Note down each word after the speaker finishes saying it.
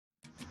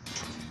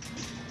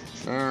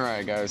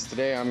Alright guys,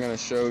 today I'm going to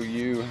show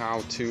you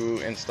how to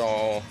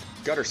install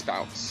gutter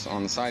spouts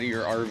on the side of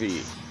your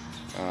RV.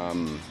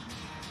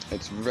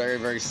 It's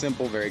very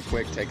simple, very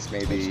quick, takes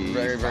maybe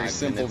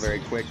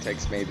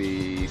takes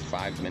maybe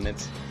 5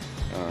 minutes.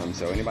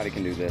 So anybody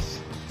can do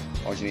this.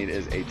 All you need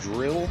is a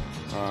drill,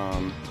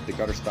 the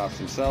gutter spouts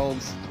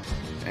themselves,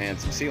 and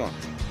some sealant.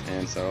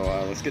 And so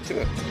let's get to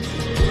it.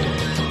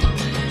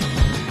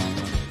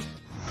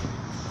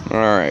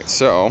 Alright,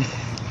 so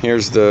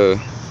here's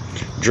the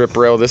drip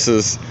rail. This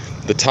is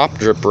the top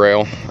drip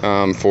rail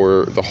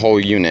for the whole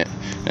unit,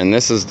 and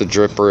this is the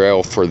drip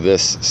rail for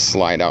this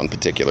slide out in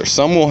particular.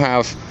 Some will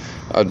have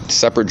a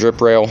separate drip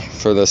rail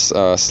for this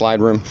slide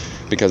room,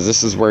 because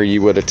this is where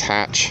you would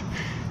attach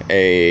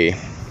a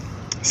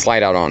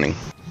slide out awning.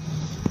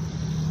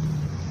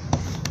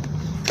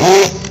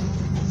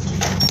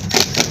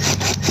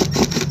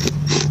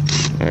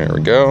 There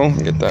we go.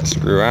 Get that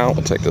screw out.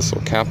 We'll take this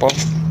little cap off,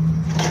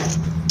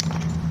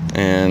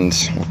 and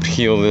we'll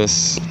peel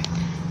this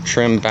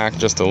trim back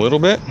just a little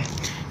bit.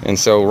 And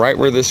so right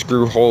where this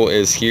screw hole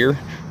is here,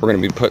 we're going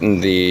to be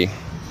putting the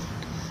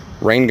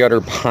rain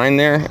gutter behind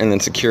there and then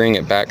securing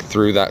it back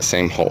through that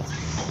same hole.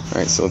 All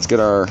right, so let's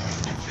get our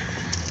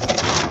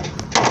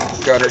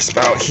gutter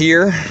spout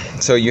here.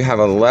 So you have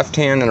a left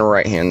hand and a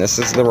right hand. This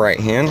is the right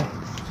hand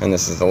and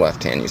this is the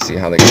left hand. You see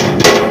how they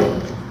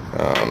go?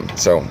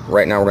 So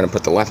right now we're going to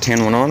put the left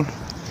hand one on,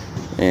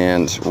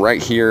 and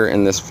right here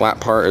in this flat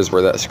part is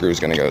where that screw is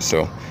going to go.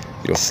 So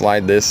you'll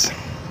slide this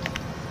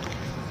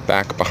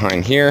back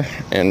behind here,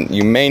 and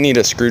you may need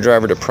a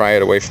screwdriver to pry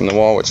it away from the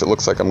wall, which it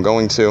looks like I'm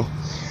going to,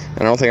 and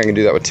I don't think I can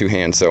do that with two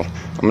hands. So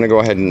I'm going to go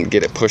ahead and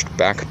get it pushed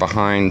back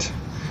behind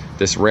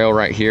this rail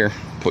right here.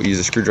 Use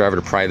a screwdriver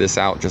to pry this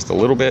out just a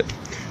little bit,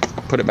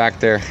 put it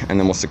back there, and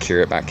then we'll secure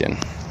it back in.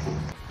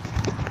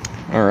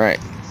 All right,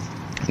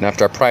 and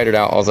after I pried it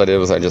out, all I did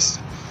was I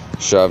just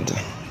shoved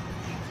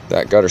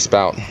that gutter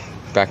spout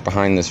back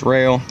behind this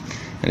rail,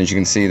 and as you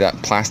can see, that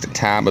plastic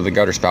tab of the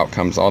gutter spout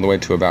comes all the way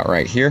to about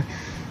right here.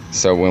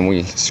 So when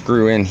we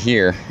screw in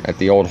here at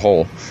the old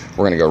hole,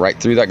 we're going to go right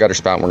through that gutter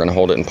spout and we're going to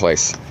hold it in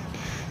place.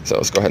 So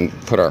let's go ahead and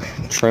put our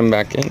trim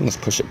back in. Let's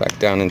push it back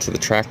down into the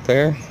track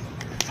there.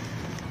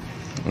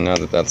 And now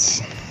that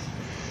that's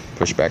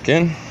pushed back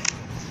in,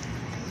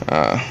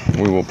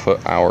 we will put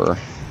our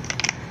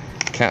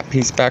cap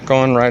piece back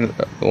on, right,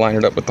 line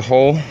it up with the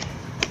hole.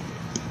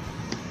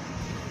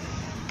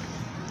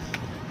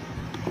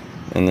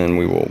 And then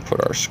we will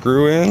put our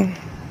screw in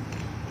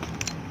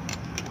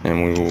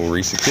and we will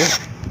re-secure.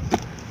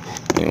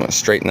 You want to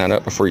straighten that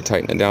up before you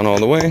tighten it down all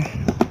the way.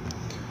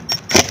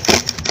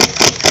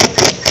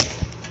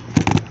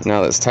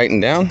 Now that it's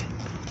tightened down,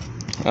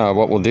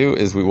 what we'll do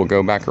is we will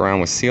go back around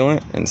with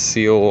sealant and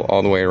seal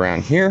all the way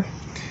around here.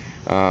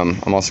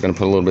 I'm also going to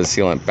put a little bit of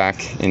sealant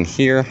back in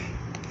here,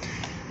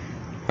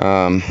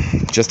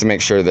 just to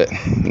make sure that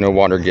no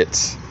water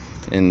gets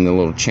in the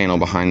little channel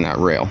behind that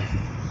rail.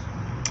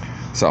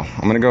 So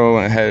I'm going to go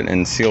ahead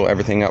and seal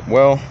everything up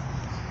well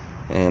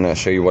and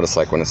show you what it's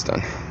like when it's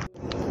done.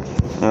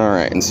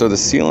 Alright, and so the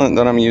sealant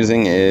that I'm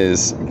using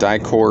is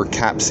Dicor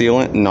cap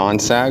sealant,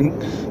 non-sag.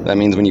 That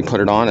means when you put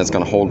it on, it's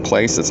going to hold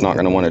place. It's not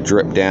going to want to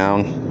drip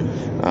down.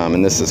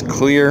 And this is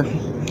clear.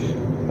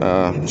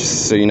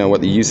 Just so you know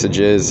what the usage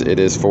is, it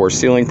is for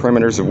sealing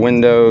perimeters of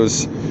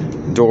windows,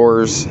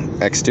 doors,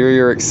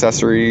 exterior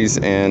accessories,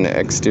 and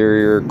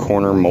exterior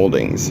corner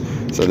moldings.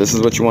 So this is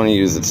what you want to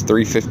use. It's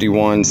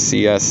 351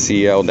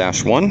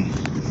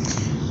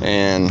 CSCL-1.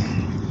 And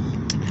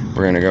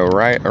we're going to go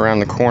right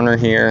around the corner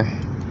here,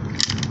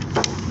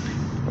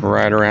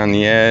 right around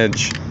the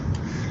edge.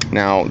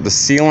 Now the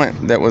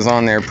sealant that was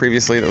on there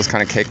previously that was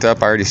kind of caked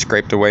up, I already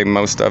scraped away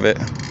most of it.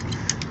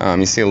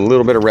 You see a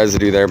little bit of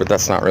residue there, but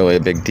that's not really a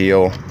big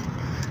deal.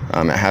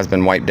 It has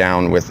been wiped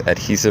down with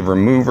adhesive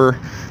remover,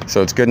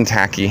 so it's good and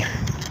tacky,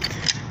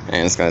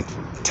 and it's going to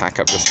tack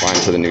up just fine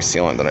to the new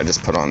sealant that I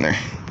just put on there.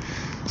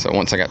 So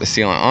once I got the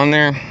sealant on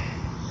there,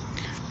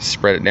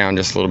 spread it down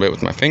just a little bit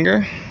with my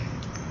finger,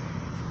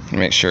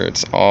 make sure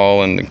it's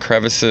all in the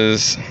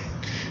crevices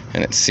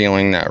and it's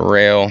sealing that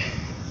rail.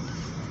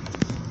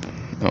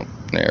 Oh,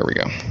 there we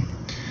go.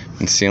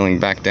 And sealing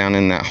back down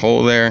in that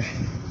hole there.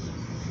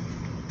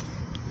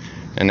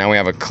 And now we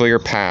have a clear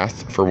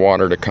path for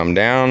water to come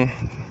down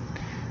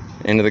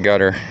into the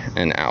gutter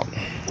and out.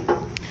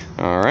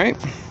 All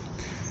right,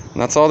 and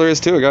that's all there is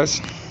to it, guys.